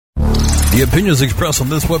The opinions expressed on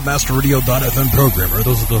this WebmasterRadio.fm program are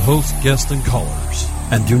those of the host, guests, and callers,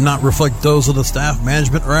 and do not reflect those of the staff,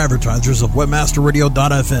 management, or advertisers of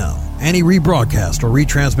WebmasterRadio.fm. Any rebroadcast or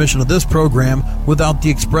retransmission of this program without the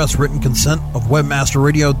express written consent of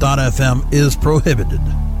WebmasterRadio.fm is prohibited.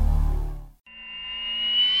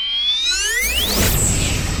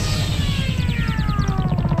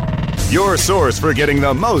 Your source for getting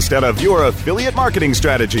the most out of your affiliate marketing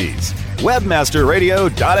strategies.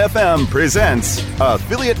 WebmasterRadio.fm presents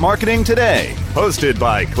Affiliate Marketing Today, hosted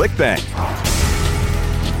by ClickBank.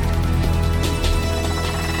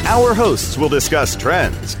 Our hosts will discuss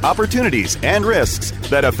trends, opportunities, and risks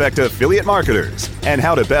that affect affiliate marketers and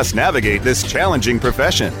how to best navigate this challenging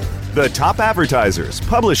profession. The top advertisers,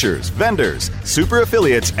 publishers, vendors, super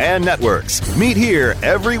affiliates, and networks meet here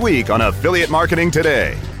every week on Affiliate Marketing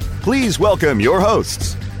Today. Please welcome your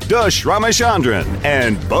hosts, Dush Ramachandran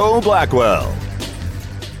and Bo Blackwell.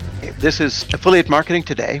 This is Affiliate Marketing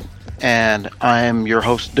Today, and I'm your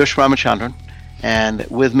host, Dush Ramachandran, and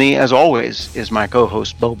with me, as always, is my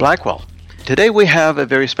co-host, Bo Blackwell. Today we have a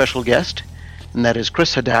very special guest, and that is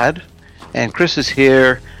Chris Haddad, and Chris is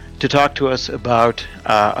here to talk to us about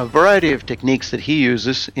a variety of techniques that he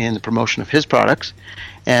uses in the promotion of his products,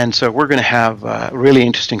 and so we're going to have a really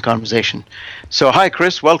interesting conversation. So hi,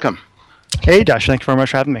 Chris, welcome. Hey, Dash. Thank you very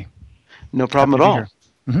much for having me. No problem at all.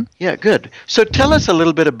 Mm-hmm. Yeah, good. So tell us a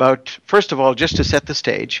little bit about, first of all, just to set the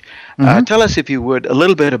stage, tell us, if you would, a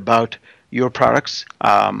little bit about your products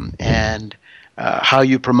and how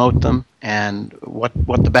you promote them and what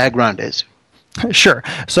the background is. Sure.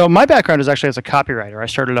 So my background is actually as a copywriter. I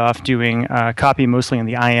started off doing copy mostly in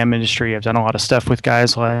the IM industry. I've done a lot of stuff with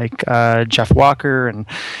guys like Jeff Walker and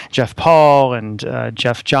Jeff Paul and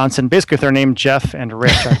Jeff Johnson. Basically, if they're named Jeff and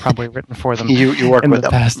Rich, I've probably written for them. You work with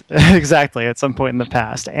them. Past. Exactly, at some point in the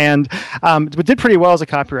past. And did pretty well as a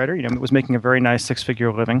copywriter. You know, was making a very nice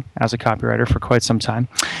six-figure living as a copywriter for quite some time.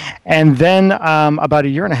 And then about a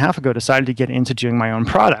year and a half ago, decided to get into doing my own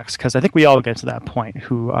products, because I think we all get to that point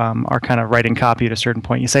who are kind of writing copy at a certain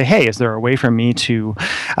point. You say, hey, is there a way for me to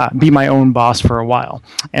be my own boss for a while?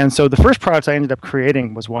 And so the first product I ended up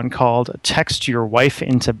creating was one called Text Your Wife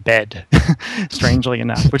into Bed, strangely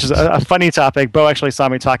enough, which is a funny topic. Bo actually saw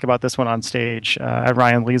me talk about this one on stage at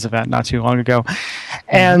Ryan Lee's event not too long ago.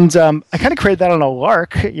 And I kind of created that on a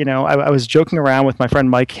lark. You know, I was joking around with my friend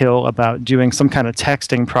Mike Hill about doing some kind of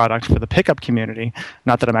texting product for the pickup community.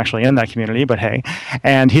 Not that I'm actually in that community, but hey.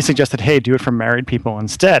 And he suggested, hey, do it for married people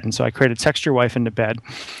instead. And so I created Text Your Wife into Bed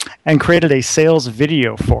and created a sales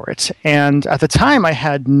video for it. And at the time, I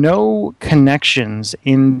had no connections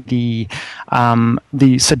in the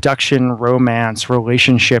seduction, romance,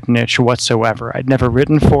 relationship niche whatsoever. I'd never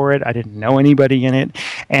written for it. I didn't know anybody in it.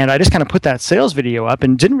 And I just kind of put that sales video up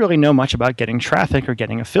and didn't really know much about getting traffic or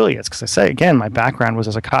getting affiliates. Because I say, again, my background was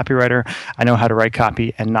as a copywriter. I know how to write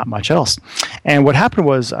copy and not much else. And what happened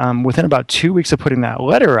was within about 2 weeks of putting that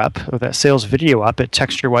letter up, or that sales video up at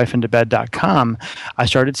textyourwifeintobed.com, I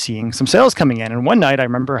started seeing some sales coming in. And one night, I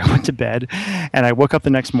remember I went to bed and I woke up the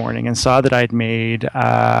next morning and saw that I'd made,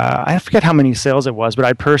 I forget how many sales it was, but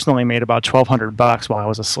I personally made about $1,200 while I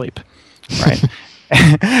was asleep, right?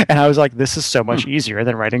 And I was like, this is so much easier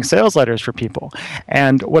than writing sales letters for people.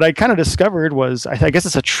 And what I kind of discovered was, I guess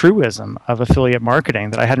it's a truism of affiliate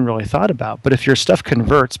marketing that I hadn't really thought about. But if your stuff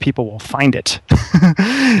converts, people will find it.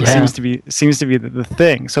 Seems to be the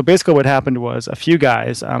thing. So basically what happened was a few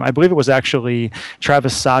guys, I believe it was actually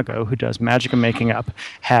Travis Sago, who does Magic and Making Up,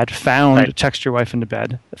 had found Text Your Wife into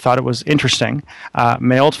Bed, thought it was interesting,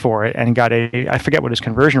 mailed for it, and got I forget what his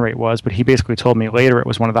conversion rate was, but he basically told me later it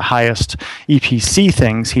was one of the highest EPC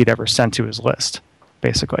things he'd ever sent to his list,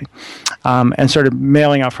 basically, and started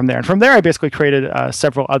mailing out from there. And from there, I basically created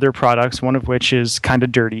several other products, one of which is kind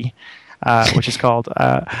of dirty, which is called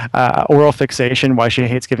Oral Fixation, Why She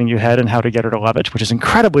Hates Giving You Head and How to Get Her to Love It, which is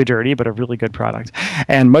incredibly dirty, but a really good product.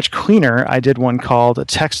 And much cleaner, I did one called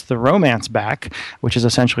Text the Romance Back, which is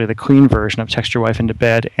essentially the clean version of Text Your Wife into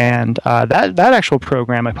Bed. And that actual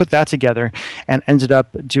program, I put that together and ended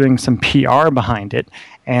up doing some PR behind it,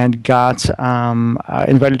 and got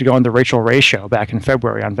invited to go on the Rachel Ray show back in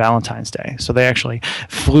February on Valentine's Day. So they actually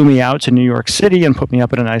flew me out to New York City and put me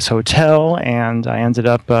up at a nice hotel, and I ended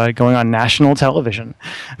up going on national television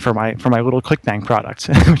for my little ClickBank product,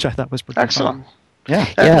 which I thought was pretty excellent. Fun. Yeah,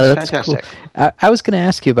 that's fantastic. Cool. I was going to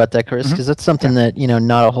ask you about that, Chris, because that's something that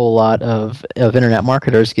not a whole lot of internet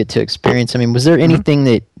marketers get to experience. I mean, was there anything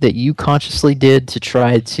that you consciously did to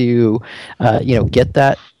try to get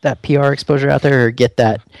that PR exposure out there, or get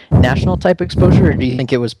that national type exposure, or do you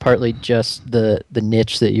think it was partly just the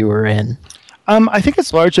niche that you were in? I think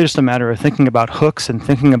it's largely just a matter of thinking about hooks and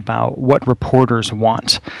thinking about what reporters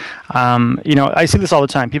want. I see this all the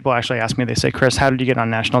time. People actually ask me, they say, Chris, how did you get on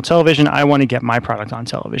national television? I want to get my product on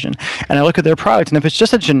television. And I look at their product, and if it's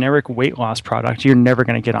just a generic weight loss product, you're never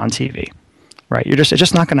going to get on TV. Right, it's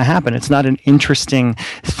just not going to happen. It's not an interesting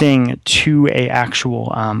thing to a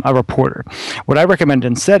reporter. What I recommend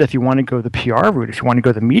instead, if you want to go the PR route, if you want to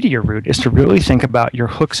go the media route, is to really think about your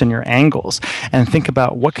hooks and your angles, and think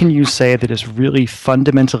about what can you say that is really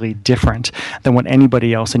fundamentally different than what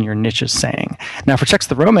anybody else in your niche is saying. Now, for Text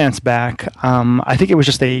the Romance Back, I think it was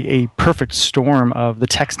just a perfect storm of the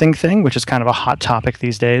texting thing, which is kind of a hot topic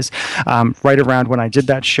these days. Right around when I did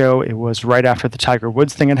that show, it was right after the Tiger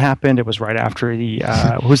Woods thing had happened. It was right after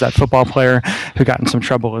who's that football player who got in some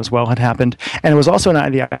trouble as well had happened. And it was also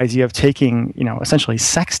the idea of taking, essentially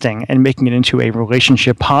sexting and making it into a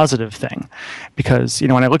relationship positive thing. Because,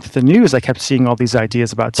 when I looked at the news, I kept seeing all these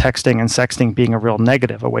ideas about texting and sexting being a real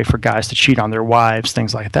negative, a way for guys to cheat on their wives,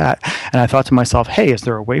 things like that. And I thought to myself, hey, is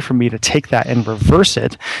there a way for me to take that and reverse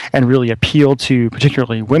it and really appeal to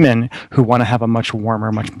particularly women who want to have a much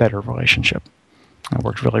warmer, much better relationship? It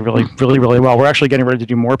worked really, really, really, really well. We're actually getting ready to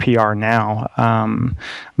do more PR now.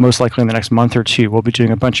 Most likely in the next month or two, we'll be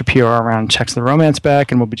doing a bunch of PR around Text the Romance Back,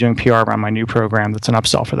 and we'll be doing PR around my new program that's an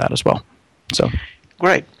upsell for that as well. So,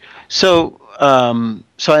 great. So I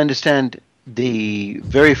understand the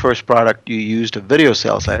very first product you used a video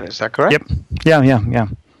sales letter. Is that correct? Yep. Yeah.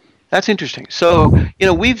 That's interesting. So,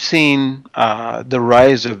 we've seen the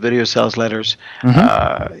rise of video sales letters,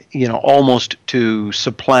 almost to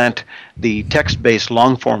supplant the text-based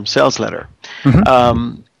long-form sales letter.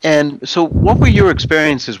 And so what were your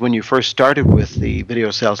experiences when you first started with the video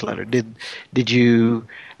sales letter? Did you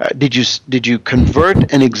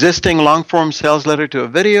convert an existing long-form sales letter to a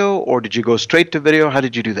video, or did you go straight to video? How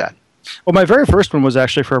did you do that? Well, my very first one was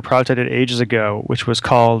actually for a product I did ages ago, which was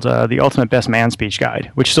called the Ultimate Best Man Speech Guide,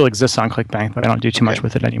 which still exists on ClickBank, but I don't do too much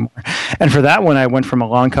with it anymore. And for that one, I went from a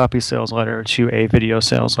long copy sales letter to a video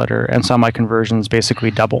sales letter and saw my conversions basically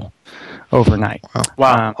double overnight.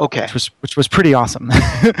 Wow. Okay. Which was pretty awesome.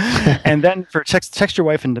 And then for Text Your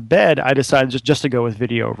Wife Into Bed, I decided just to go with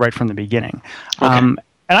video right from the beginning. Okay.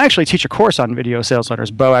 And I actually teach a course on video sales letters.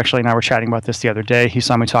 Bo actually and I were chatting about this the other day. He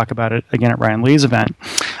saw me talk about it again at Ryan Lee's event.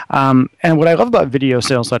 And what I love about video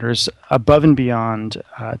sales letters, above and beyond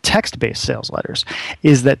text-based sales letters,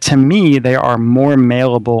 is that to me they are more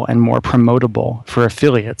mailable and more promotable for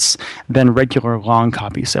affiliates than regular long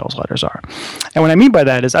copy sales letters are. And what I mean by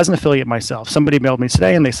that is, as an affiliate myself, somebody mailed me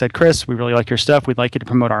today and they said, Chris, we really like your stuff. We'd like you to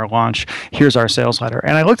promote our launch. Here's our sales letter.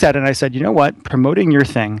 And I looked at it and I said, you know what? Promoting your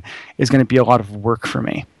thing is going to be a lot of work for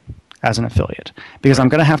me as an affiliate, because I'm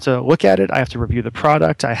going to have to look at it. I have to review the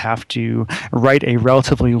product. I have to write a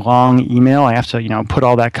relatively long email. I have to, put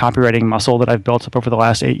all that copywriting muscle that I've built up over the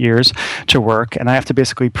last 8 years to work. And I have to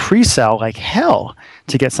basically pre-sell like hell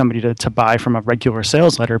to get somebody to buy from a regular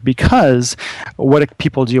sales letter, because what do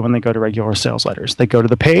people do when they go to regular sales letters? They go to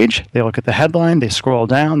the page, they look at the headline, they scroll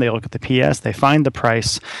down, they look at the PS, they find the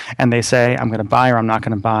price, and they say, I'm going to buy or I'm not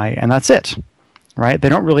going to buy, and that's it. Right? They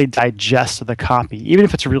don't really digest the copy. Even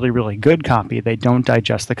if it's a really, really good copy, they don't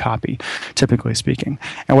digest the copy, typically speaking.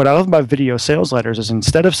 And what I love about video sales letters is,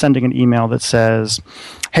 instead of sending an email that says,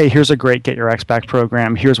 hey, here's a great Get Your Ex Back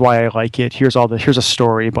program, here's why I like it, here's a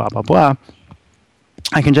story, blah, blah, blah,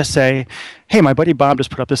 I can just say, hey, my buddy Bob just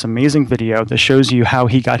put up this amazing video that shows you how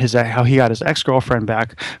he got his ex-girlfriend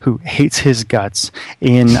back, who hates his guts,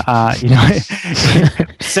 in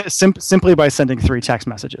simply by sending 3 text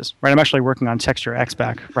messages. Right? I'm actually working on Text Your Ex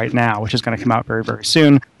Back right now, which is going to come out very, very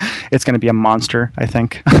soon. It's going to be a monster, I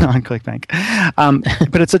think, on ClickBank.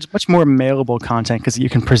 But it's a much more mailable content, because you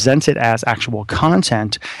can present it as actual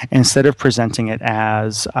content instead of presenting it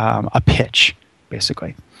as a pitch,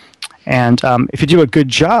 basically. And if you do a good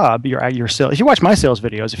job, your sales. If you watch my sales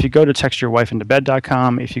videos, if you go to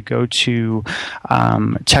textyourwifeintobed.com, if you go to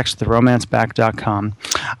texttheromanceback.com,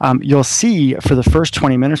 you'll see for the first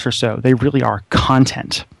 20 minutes or so, they really are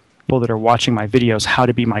content. That are watching my videos how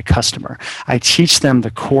to be my customer. I teach them the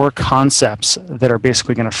core concepts that are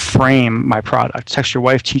basically going to frame my product. Text Your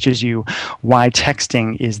Wife teaches you why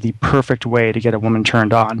texting is the perfect way to get a woman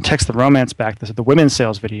turned on. Text the Romance Back, the women's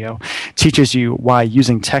sales video, teaches you why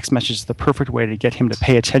using text messages is the perfect way to get him to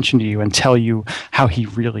pay attention to you and tell you how he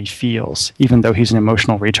really feels, even though he's an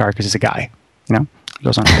emotional retard because he's a guy. It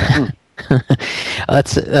goes on.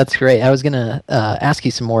 That's great. I was going to ask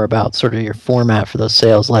you some more about sort of your format for those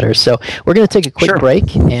sales letters. So we're going to take a quick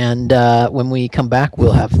break, and when we come back,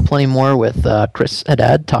 we'll have plenty more with Chris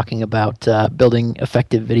Haddad talking about building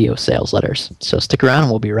effective video sales letters. So stick around,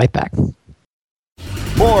 and we'll be right back.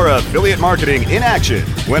 More affiliate marketing in action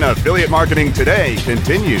when Affiliate Marketing Today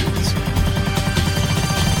continues.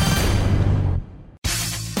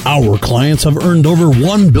 Our clients have earned over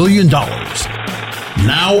 $1 billion.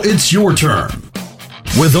 Now it's your turn.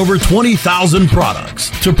 With over 20,000 products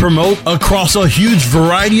to promote across a huge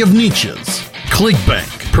variety of niches,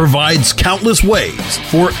 ClickBank provides countless ways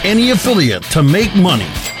for any affiliate to make money.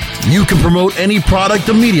 You can promote any product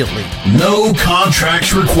immediately. No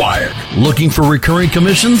contracts required. Looking for recurring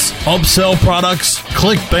commissions? Upsell products?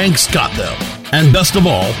 ClickBank's got them. And best of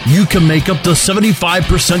all, you can make up to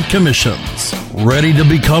 75% commissions. Ready to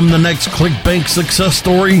become the next ClickBank success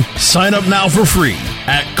story? Sign up now for free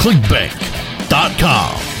at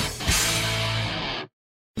clickbank.com.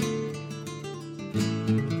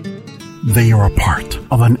 They are a part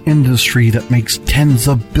of an industry that makes tens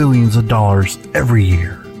of billions of dollars every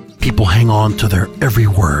year. People hang on to their every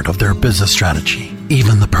word of their business strategy,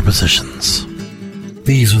 even the prepositions.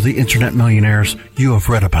 These are the internet millionaires you have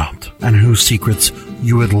read about and whose secrets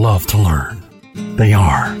you would love to learn. They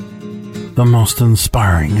are the most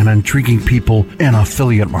inspiring and intriguing people in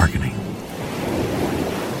affiliate marketing.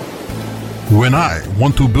 When I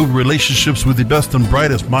want to build relationships with the best and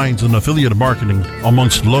brightest minds in affiliate marketing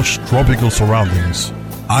amongst lush tropical surroundings,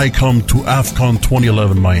 I come to AFCON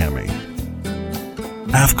 2011 Miami.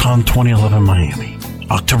 AFCON 2011 Miami,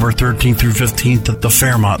 October 13th through 15th at the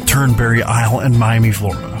Fairmont Turnberry Isle in Miami,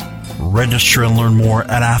 Florida. Register and learn more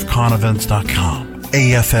at AFCONevents.com,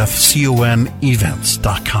 AFFCON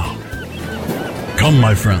events.com. Come,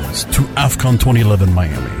 my friends, to AFCON 2011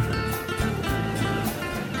 Miami.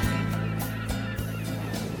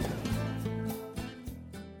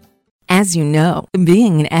 As you know,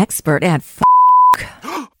 being an expert at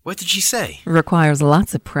What did she say? requires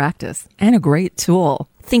lots of practice and a great tool.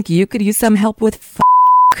 Think you could use some help with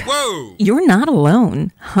Whoa! You're not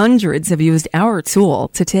alone. Hundreds have used our tool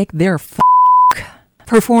to take their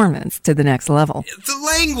performance to the next level. The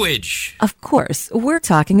language! Of course, we're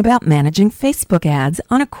talking about managing Facebook ads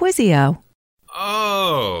on Acquisio.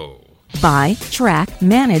 Oh. Buy, track,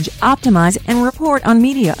 manage, optimize, and report on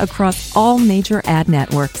media across all major ad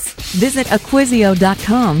networks. Visit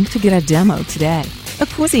Acquisio.com to get a demo today.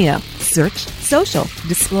 Acquisio. Search, social,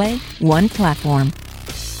 display, one platform.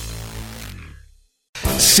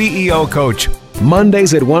 CEO Coach,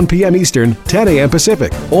 Mondays at 1 p.m. Eastern, 10 a.m.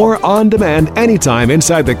 Pacific, or on demand anytime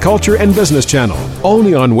inside the Culture and Business Channel,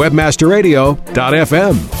 only on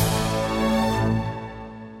WebmasterRadio.fm.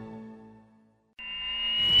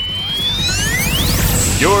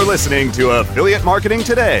 You're listening to Affiliate Marketing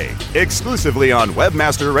Today, exclusively on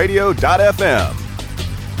WebmasterRadio.fm.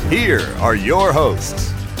 Here are your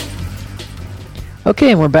hosts.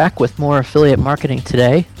 Okay, and we're back with more Affiliate Marketing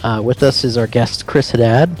Today. With us is our guest, Chris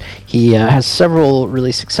Haddad. He has several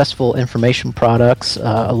really successful information products,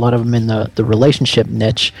 a lot of them in the relationship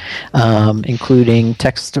niche, including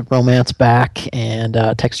Text Romance Back and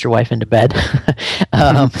Text Your Wife into Bed.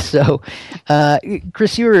 So,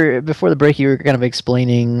 Chris, before the break, you were kind of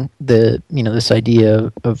explaining this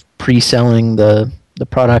idea of pre-selling the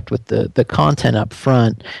product with the content up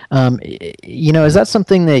front. Is that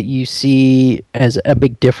something that you see as a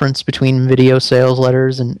big difference between video sales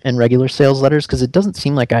letters and regular sales letters? Because it doesn't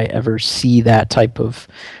seem like I ever see that type of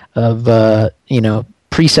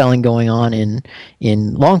pre-selling going on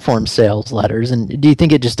in long form sales letters. And do you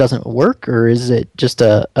think it just doesn't work, or is it just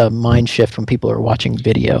a mind shift when people are watching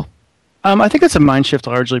video? I think it's a mind shift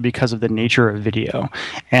largely because of the nature of video.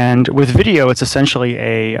 And with video, it's essentially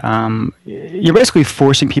you're basically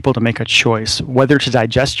forcing people to make a choice whether to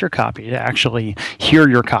digest your copy, to actually hear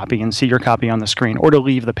your copy and see your copy on the screen, or to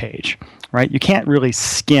leave the page. Right? You can't really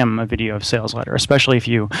skim a video of sales letter, especially if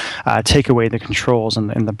you take away the controls in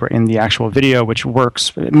the actual video, which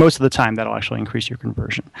works most of the time. That'll actually increase your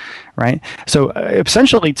conversion, right? So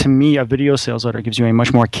essentially, to me, a video sales letter gives you a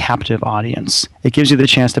much more captive audience. It gives you the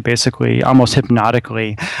chance to basically, almost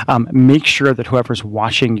hypnotically, make sure that whoever's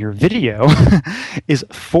watching your video is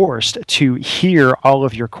forced to hear all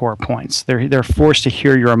of your core points. They're forced to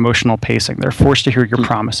hear your emotional pacing. They're forced to hear your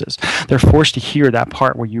promises. They're forced to hear that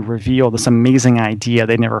part where you reveal this amazing idea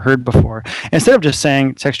they never heard before. Instead of just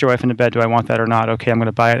saying, text your wife into bed, do I want that or not? Okay, I'm going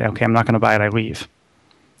to buy it. Okay, I'm not going to buy it, I leave.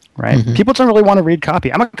 Right? Mm-hmm. People don't really want to read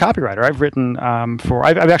copy. I'm a copywriter. I've written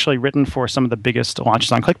I've actually written for some of the biggest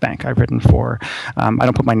launches on ClickBank. I've written for, I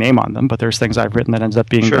don't put my name on them, but there's things I've written that ends up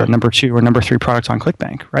being the number 2 or number 3 products on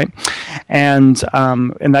ClickBank, right? And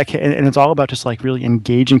in that case, and it's all about just like really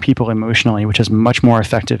engaging people emotionally, which is much more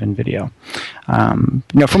effective in video.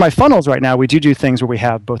 For my funnels right now, we do things where we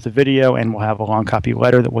have both the video and we'll have a long copy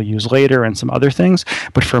letter that we'll use later and some other things.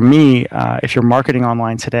 But for me, if you're marketing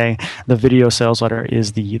online today, the video sales letter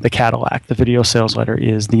is the Cadillac. The video sales letter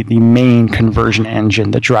is the main conversion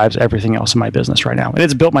engine that drives everything else in my business right now. And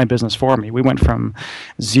it's built my business for me. We went from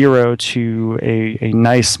 0 to a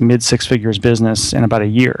nice mid six figures business in about a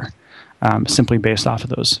year, simply based off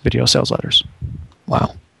of those video sales letters.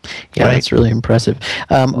 Wow. Yeah, that's really impressive.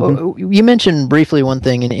 You mentioned briefly one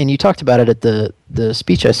thing, and you talked about it at the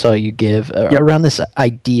speech I saw you give around this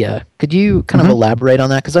idea. Could you kind of elaborate on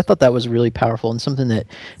that? Because I thought that was really powerful and something that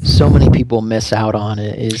so many people miss out on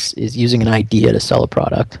is using an idea to sell a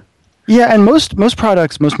product. Yeah, and most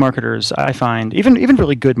products, most marketers, I find, even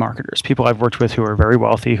really good marketers, people I've worked with who are very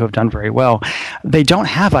wealthy, who have done very well, they don't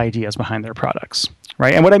have ideas behind their products.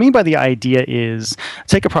 Right, and what I mean by the idea is,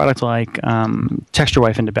 take a product like Text Your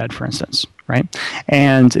Wife into Bed, for instance, right?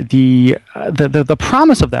 And the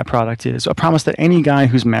promise of that product is a promise that any guy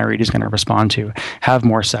who's married is going to respond to: have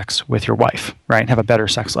more sex with your wife, right? Have a better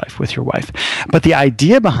sex life with your wife. But the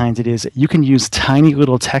idea behind it is you can use tiny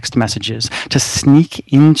little text messages to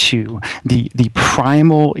sneak into the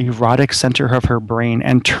primal erotic center of her brain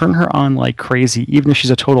and turn her on like crazy, even if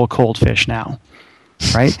she's a total cold fish now.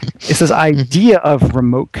 Right? It's this idea of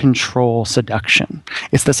remote control seduction.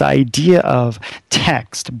 It's this idea of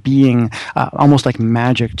text being almost like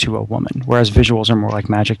magic to a woman, whereas visuals are more like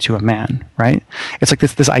magic to a man, right? It's like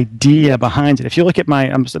this idea behind it. If you look at my,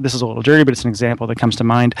 this is a little dirty, but it's an example that comes to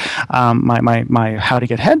mind, my How to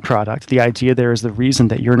Get Head product, the idea there is the reason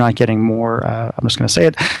that you're not getting more, I'm just going to say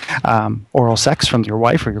it, oral sex from your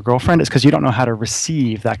wife or your girlfriend is because you don't know how to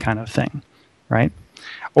receive that kind of thing, right?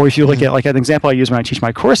 Or if you look at, like, an example I use when I teach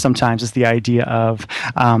my course sometimes is the idea of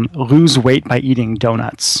lose weight by eating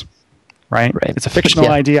donuts, right? It's a fictional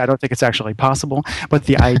idea. I don't think it's actually possible. But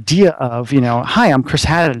the idea of, hi, I'm Chris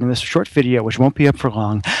Haddon in this short video, which won't be up for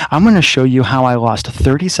long. I'm going to show you how I lost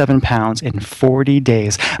 37 pounds in 40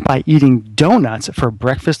 days by eating donuts for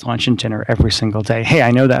breakfast, lunch, and dinner every single day. Hey,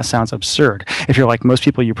 I know that sounds absurd. If you're like most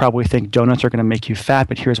people, you probably think donuts are going to make you fat,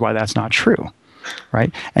 but here's why that's not true.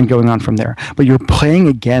 Right? And going on from there. But you're playing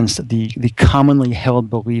against the commonly held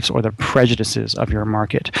beliefs or the prejudices of your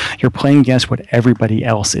market. You're playing against what everybody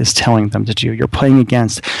else is telling them to do. You're playing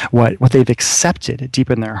against what they've accepted deep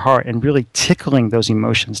in their heart and really tickling those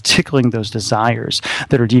emotions, tickling those desires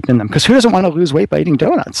that are deep in them. Because who doesn't want to lose weight by eating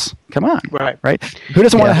donuts? Come on. Right? Who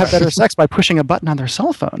doesn't want to have better sex by pushing a button on their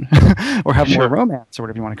cell phone or have more romance or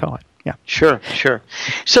whatever you want to call it? Yeah. Sure.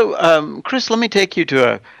 So, Chris, let me take you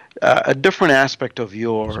to a different aspect of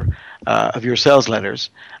your sales letters.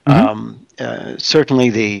 Certainly,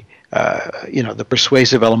 the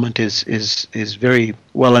persuasive element is very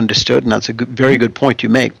well understood, and that's a very good point you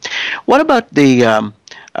make. What about the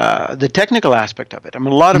technical aspect of it? I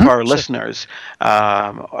mean, a lot of our listeners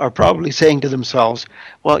are probably saying to themselves,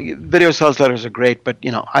 well, video sales letters are great, but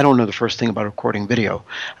I don't know the first thing about recording video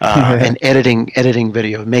and editing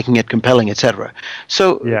video, making it compelling, etc.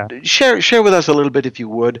 So share with us a little bit, if you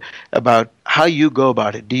would, about how you go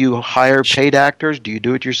about it. Do you hire paid actors? Do you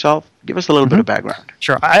do it yourself? Give us a little bit of background.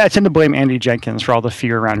 Sure. I tend to blame Andy Jenkins for all the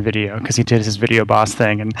fear around video because he did his Video Boss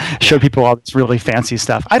thing and showed people all this really fancy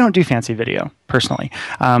stuff. I don't do fancy video, personally.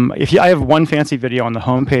 I have one fancy video on the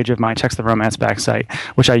homepage of my Text the Romance back site,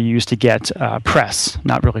 which I use to get press,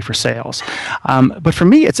 not really for sales. But for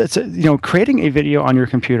me, it's creating a video on your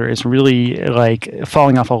computer is really like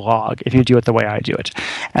falling off a log if you do it the way I do it.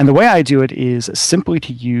 And the way I do it is simply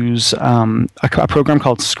to use a program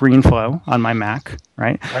called ScreenFlow on my Mac.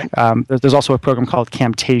 Right? There's also a program called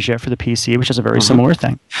Camtasia for the PC, which is a very similar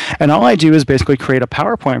thing. And all I do is basically create a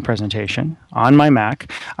PowerPoint presentation on my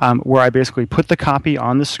Mac where I basically put the copy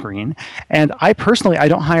on the screen. And I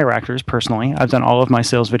don't hire actors personally. I've done all of my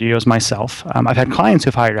sales videos myself. I've had clients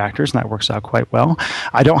who've hired actors, and that works out quite well.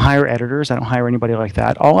 I don't hire editors. I don't hire anybody like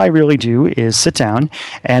that. All I really do is sit down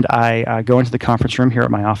and I go into the conference room here at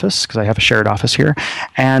my office, because I have a shared office here,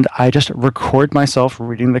 and I just record myself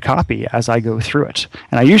reading the copy as I go through it.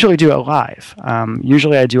 And I usually do it live.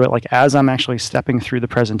 Usually I do it like as I'm actually stepping through the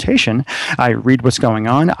presentation. I read what's going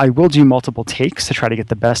on. I will do multiple takes to try to get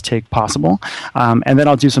the best take possible. And then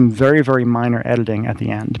I'll do some very, very minor editing at the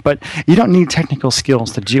end. But you don't need technical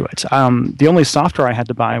skills to do it. The only software I had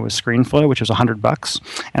to buy was ScreenFlow, which was $100.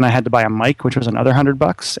 And I had to buy a mic, which was another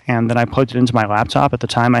 $100. And then I plugged it into my laptop. At the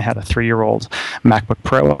time, I had a 3-year-old MacBook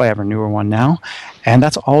Pro. I have a newer one now. And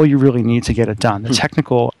that's all you really need to get it done.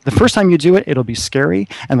 The first time you do it, it'll be scary.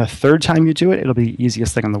 And the third time you do it, it'll be the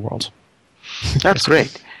easiest thing in the world. That's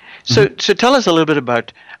great. So tell us a little bit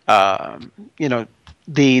about,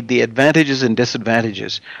 the advantages and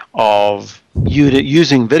disadvantages of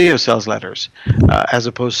using video sales letters as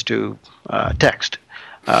opposed to text.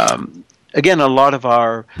 Again, a lot of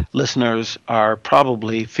our listeners are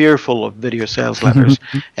probably fearful of video sales letters,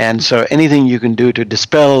 and so anything you can do to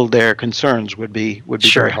dispel their concerns would be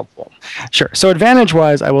very helpful. Sure. So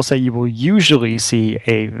advantage-wise, I will say you will usually see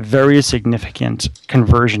a very significant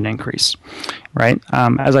conversion increase, right?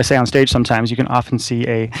 As I say on stage sometimes, you can often see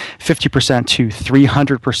a 50% to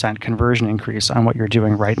 300% conversion increase on what you're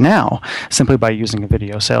doing right now simply by using a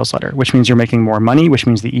video sales letter, which means you're making more money, which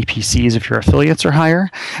means the EPCs of your affiliates are higher,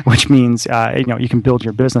 which means you can build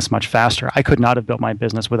your business much faster. I could not have built my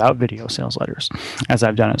business without video sales letters as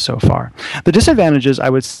I've done it so far. The disadvantages, I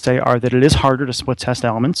would say, are that it is harder to split test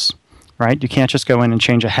elements. Right? You can't just go in and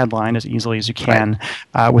change a headline as easily as you can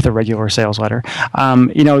with a regular sales letter.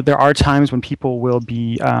 There are times when people will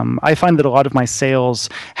be, I find that a lot of my sales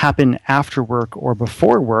happen after work or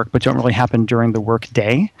before work, but don't really happen during the work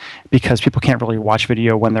day because people can't really watch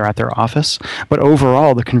video when they're at their office. But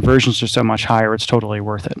overall, the conversions are so much higher, it's totally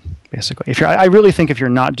worth it, basically. I really think if you're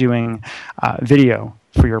not doing video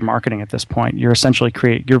for your marketing at this point, you're essentially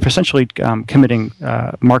committing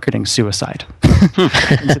marketing suicide.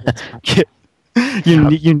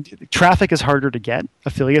 Traffic is harder to get,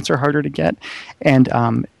 affiliates are harder to get, and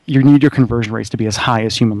you need your conversion rates to be as high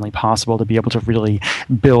as humanly possible to be able to really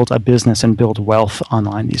build a business and build wealth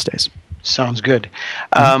online these days. Sounds good.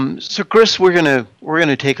 So, Chris, we're gonna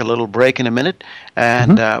take a little break in a minute,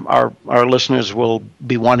 and our listeners will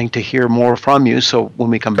be wanting to hear more from you. So, when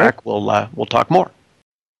we come back, we'll talk more.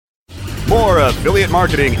 More affiliate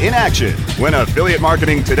marketing in action when Affiliate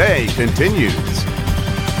Marketing Today continues.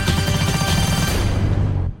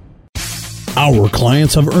 Our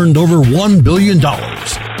clients have earned over $1 billion.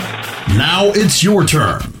 Now it's your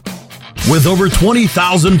turn. With over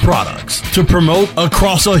 20,000 products to promote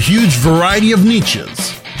across a huge variety of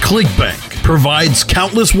niches, ClickBank provides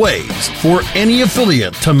countless ways for any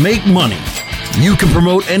affiliate to make money. You can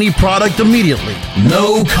promote any product immediately.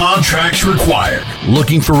 No contracts required.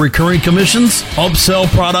 Looking for recurring commissions? Upsell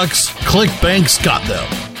products? ClickBank's got them.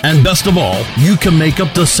 And best of all, you can make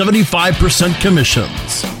up to 75%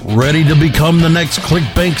 commissions. Ready to become the next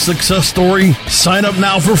ClickBank success story? Sign up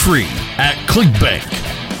now for free at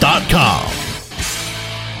clickbank.com.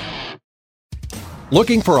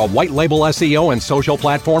 Looking for a white label SEO and social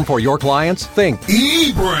platform for your clients? Think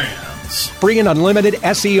eBrand. Free and unlimited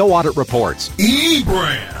SEO audit reports.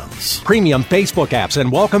 eBrands. Premium Facebook apps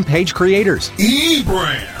and welcome page creators.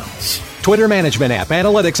 eBrands. Twitter management app,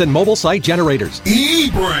 analytics, and mobile site generators.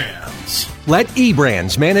 eBrands. Let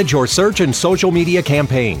eBrands manage your search and social media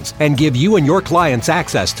campaigns and give you and your clients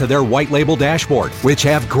access to their white label dashboard, which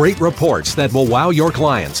have great reports that will wow your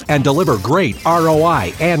clients and deliver great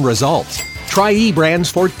ROI and results. Try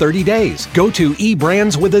eBrands for 30 days. Go to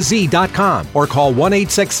eBrandsWithAZ.com or call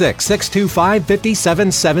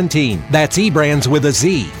 1-866-625-5717. That's eBrands with a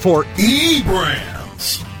Z for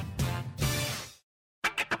eBrands.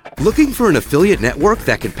 Looking for an affiliate network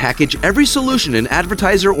that can package every solution an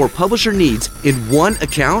advertiser or publisher needs in one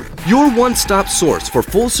account? Your one-stop source for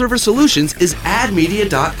full-service solutions is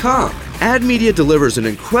AdMedia.com. AdMedia delivers an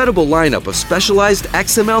incredible lineup of specialized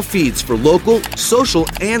XML feeds for local, social,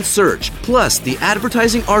 and search, plus the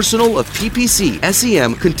advertising arsenal of PPC,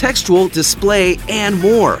 SEM, contextual, display, and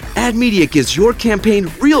more. AdMedia gives your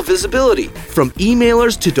campaign real visibility, from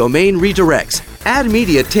emailers to domain redirects.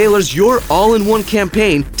 AdMedia tailors your all-in-one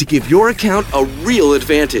campaign to give your account a real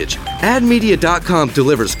advantage. AdMedia.com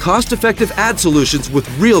delivers cost-effective ad solutions with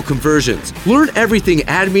real conversions. Learn everything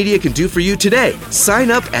AdMedia can do for you today. Sign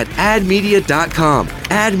up at AdMedia.com.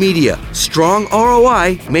 AdMedia, strong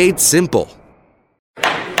ROI made simple.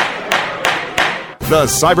 The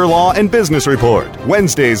Cyber Law and Business Report,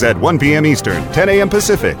 Wednesdays at 1 p.m. Eastern, 10 a.m.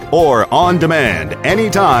 Pacific, or on demand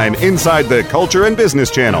anytime inside the Culture and Business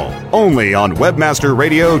Channel, only on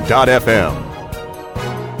webmasterradio.fm.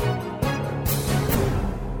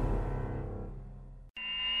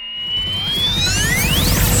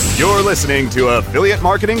 You're listening to Affiliate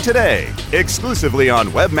Marketing Today, exclusively on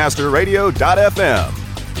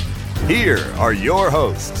webmasterradio.fm. Here are your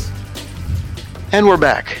hosts. And we're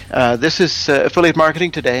back. This is Affiliate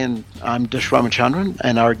Marketing Today, and I'm Dush Ramachandran,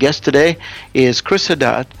 and our guest today is Chris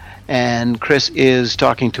Haddad, and Chris is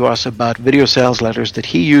talking to us about video sales letters that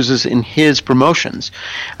he uses in his promotions.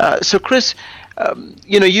 So Chris,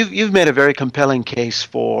 you've made a very compelling case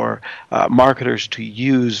for marketers to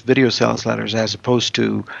use video sales letters as opposed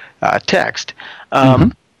to text.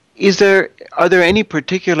 Are there any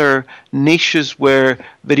particular niches where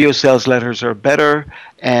video sales letters are better,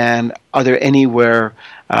 and are there any where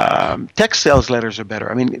text sales letters are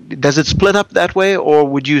better? I mean, does it split up that way, or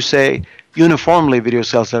would you say uniformly video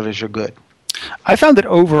sales letters are good? I found that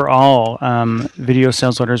overall, video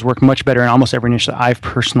sales letters work much better in almost every niche that I've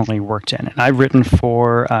personally worked in. And I've written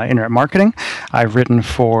for internet marketing. I've written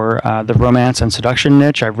for the romance and seduction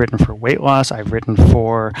niche. I've written for weight loss. I've written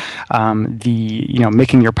for the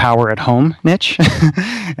making your power at home niche,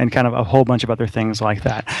 and kind of a whole bunch of other things like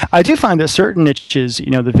that. I do find that certain niches, the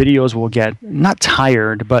videos will get not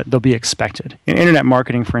tired, but they'll be expected. In internet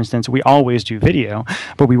marketing, for instance, we always do video,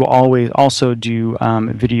 but we will always also do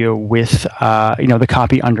video with the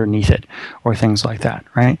copy underneath it, or things like that,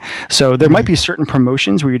 right? So there might be certain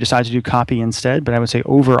promotions where you decide to do copy instead, but I would say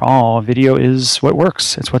overall, video is what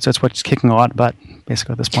works. It's what's kicking a lot of butt,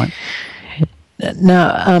 basically, at this point.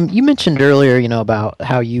 Now, you mentioned earlier, about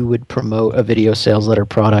how you would promote a video sales letter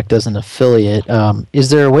product as an affiliate. Is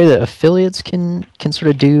there a way that affiliates can sort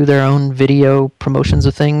of do their own video promotions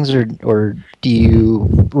of things, or do you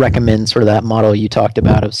recommend sort of that model you talked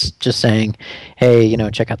about of just saying, hey,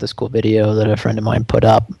 check out this cool video that a friend of mine put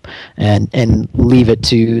up, and leave it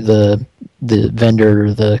to the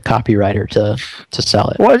vendor, the copywriter to sell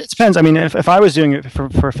it? Well, it depends. I mean, if I was doing it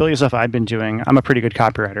for affiliate stuff I've been doing, I'm a pretty good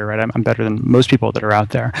copywriter, right? I'm better than most people that are out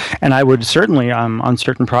there. And I would certainly, on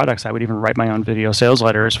certain products, I would even write my own video sales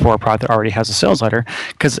letters for a product that already has a sales letter,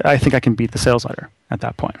 because I think I can beat the sales letter at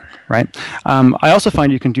that point, right? I also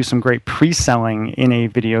find you can do some great pre-selling in a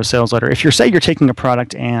video sales letter. If you're taking a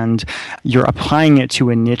product and you're applying it to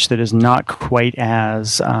a niche that is not quite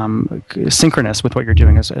as synchronous with what you're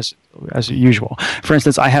doing as usual. For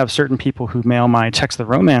instance, I have certain people who mail my Text the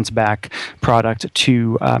Romance Back product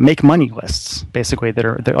to make money lists, basically,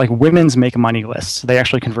 they're like women's make money lists. They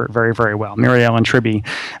actually convert very, very well. Mary Ellen Tribby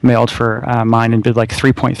mailed for mine and did like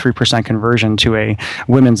 3.3% conversion to a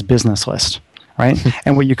women's business list. Right?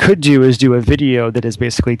 And what you could do is do a video that is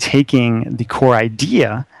basically taking the core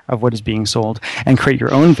idea of what is being sold and create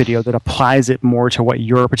your own video that applies it more to what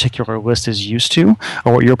your particular list is used to,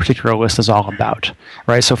 or what your particular list is all about,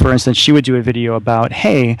 right? So for instance, she would do a video about,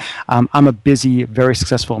 hey, I'm a busy, very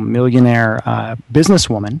successful millionaire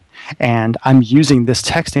businesswoman, and I'm using this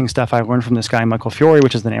texting stuff I learned from this guy, Michael Fiore,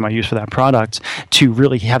 which is the name I use for that product, to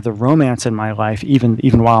really have the romance in my life, even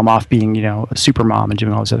while I'm off being, a super mom and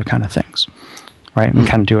doing all these other kind of things. Right, and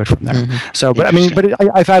kind of do it from there. Mm-hmm. So, but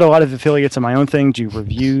I've had a lot of affiliates in my own thing do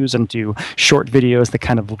reviews and do short videos that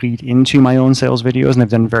kind of lead into my own sales videos, and they've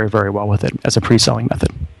done very, very well with it as a pre-selling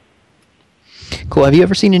method. Cool. Have you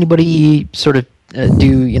ever seen anybody sort of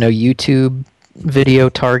do YouTube video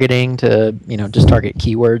targeting to just target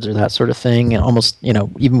keywords or that sort of thing, and almost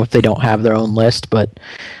even if they don't have their own list, but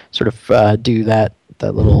sort of do that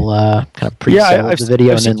little kind of pre-sale of the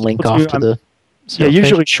video and then link off to the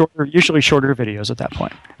usually shorter videos at that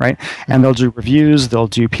point, right? And they'll do reviews, they'll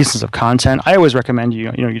do pieces of content. I always recommend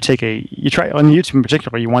you try on YouTube in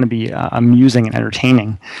particular. You want to be amusing and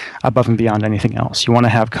entertaining above and beyond anything else. You want to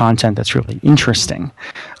have content that's really interesting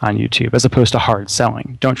on YouTube, as opposed to hard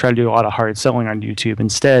selling. Don't try to do a lot of hard selling on YouTube.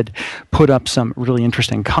 Instead, put up some really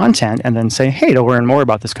interesting content and then say, hey, to learn more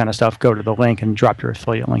about this kind of stuff, go to the link and drop your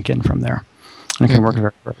affiliate link in from there. And it can work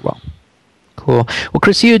very, very well. Cool. Well,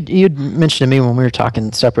 Chris, you'd mentioned to me when we were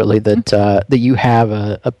talking separately that that you have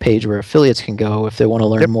a page where affiliates can go if they want to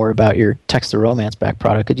learn more about your Text the Romance Back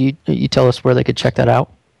product. Could you tell us where they could check that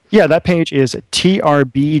out? Yeah, that page is trbjv.com.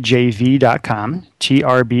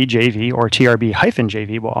 TRBJV or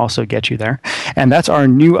TRB-JV will also get you there. And that's our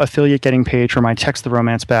new affiliate getting page for my Text the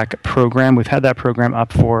Romance Back program. We've had that program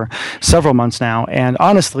up for several months now, and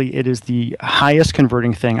honestly, it is the highest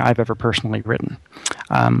converting thing I've ever personally written,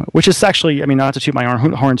 which is actually, not to toot my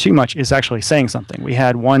horn too much, is actually saying something. We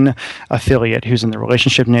had one affiliate who's in the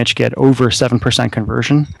relationship niche get over 7%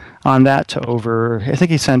 conversion on that to over, I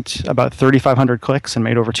think he sent about 3,500 clicks and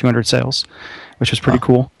made over 200 sales, which was pretty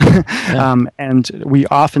cool. And we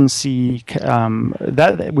often see we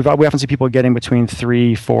often see people getting between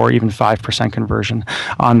 3%, 4%, even 5% conversion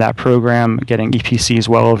on that program, getting EPCs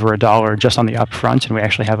well over $1 just on the upfront, and we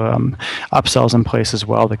actually have upsells in place as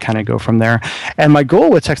well that kind of go from there. And my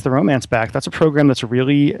goal with Text the Romance Back, that's a program that's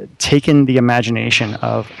really taken the imagination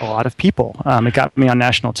of a lot of people. It got me on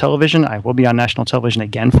national television. I will be on national television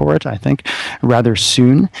again for it, I think, rather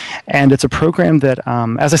soon. And it's a program that,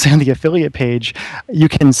 as I say on the affiliate page, package, you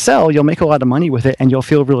can sell, you'll make a lot of money with it, and you'll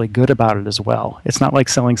feel really good about it as well. It's not like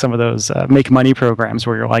selling some of those make money programs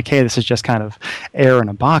where you're like, hey, this is just kind of air in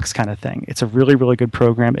a box kind of thing. It's a really, really good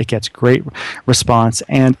program. It gets great response,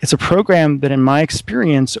 and it's a program that, in my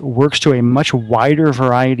experience, works to a much wider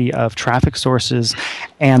variety of traffic sources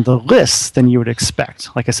and the lists than you would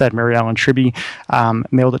expect. Like I said, Mary Ellen Tribby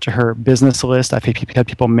mailed it to her business list. I've had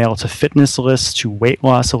people mail it to fitness lists, to weight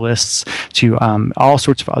loss lists, to all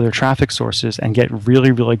sorts of other traffic sources, and get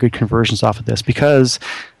really, really good conversions off of this, because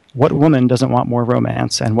what woman doesn't want more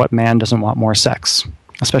romance, and what man doesn't want more sex,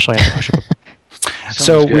 especially at the push of a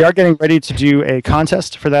So we are getting ready to do a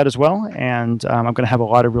contest for that as well, and I'm going to have a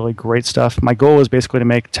lot of really great stuff. My goal is basically to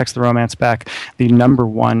make Text the Romance Back the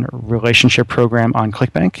 #1 relationship program on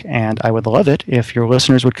ClickBank, and I would love it if your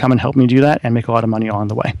listeners would come and help me do that and make a lot of money along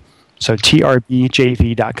the way. So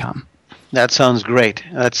trbjv.com. That sounds great.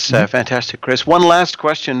 That's fantastic, Chris. One last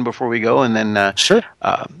question before we go, and then sure.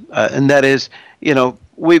 And that is,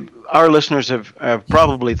 our listeners have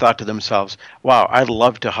probably thought to themselves, "Wow, I'd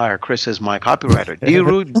love to hire Chris as my copywriter."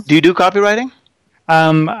 Do you do copywriting?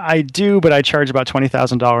 I do, but I charge about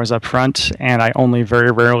 $20,000 up front, and I only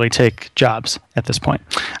very rarely take jobs at this point.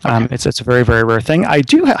 Okay. It's a very, very rare thing. I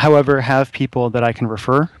do, however, have people that I can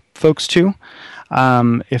refer folks to.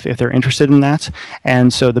 If they're interested in that.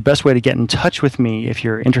 And so the best way to get in touch with me if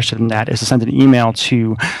you're interested in that is to send an email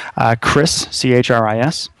to Chris,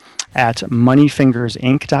 C-H-R-I-S, at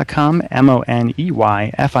moneyfingersinc.com,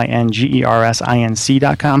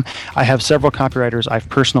 MONEYFINGERSINC.com. I have several copywriters I've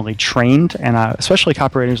personally trained, and especially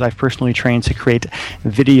copywriters I've personally trained to create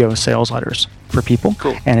video sales letters for people.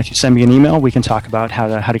 Cool. And if you send me an email, we can talk about how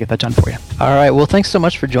to get that done for you. All right. Well, thanks so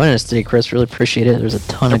much for joining us today, Chris. Really appreciate it. There's a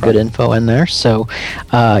ton of good info in there. So,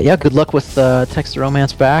 good luck with Text the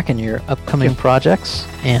Romance Back and your upcoming projects.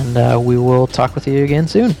 And we will talk with you again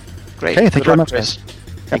soon. Great. Okay, thank you very much, Chris. guys.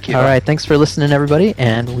 Thank you. All right. Thanks for listening, everybody.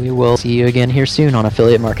 And we will see you again here soon on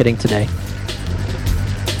Affiliate Marketing Today.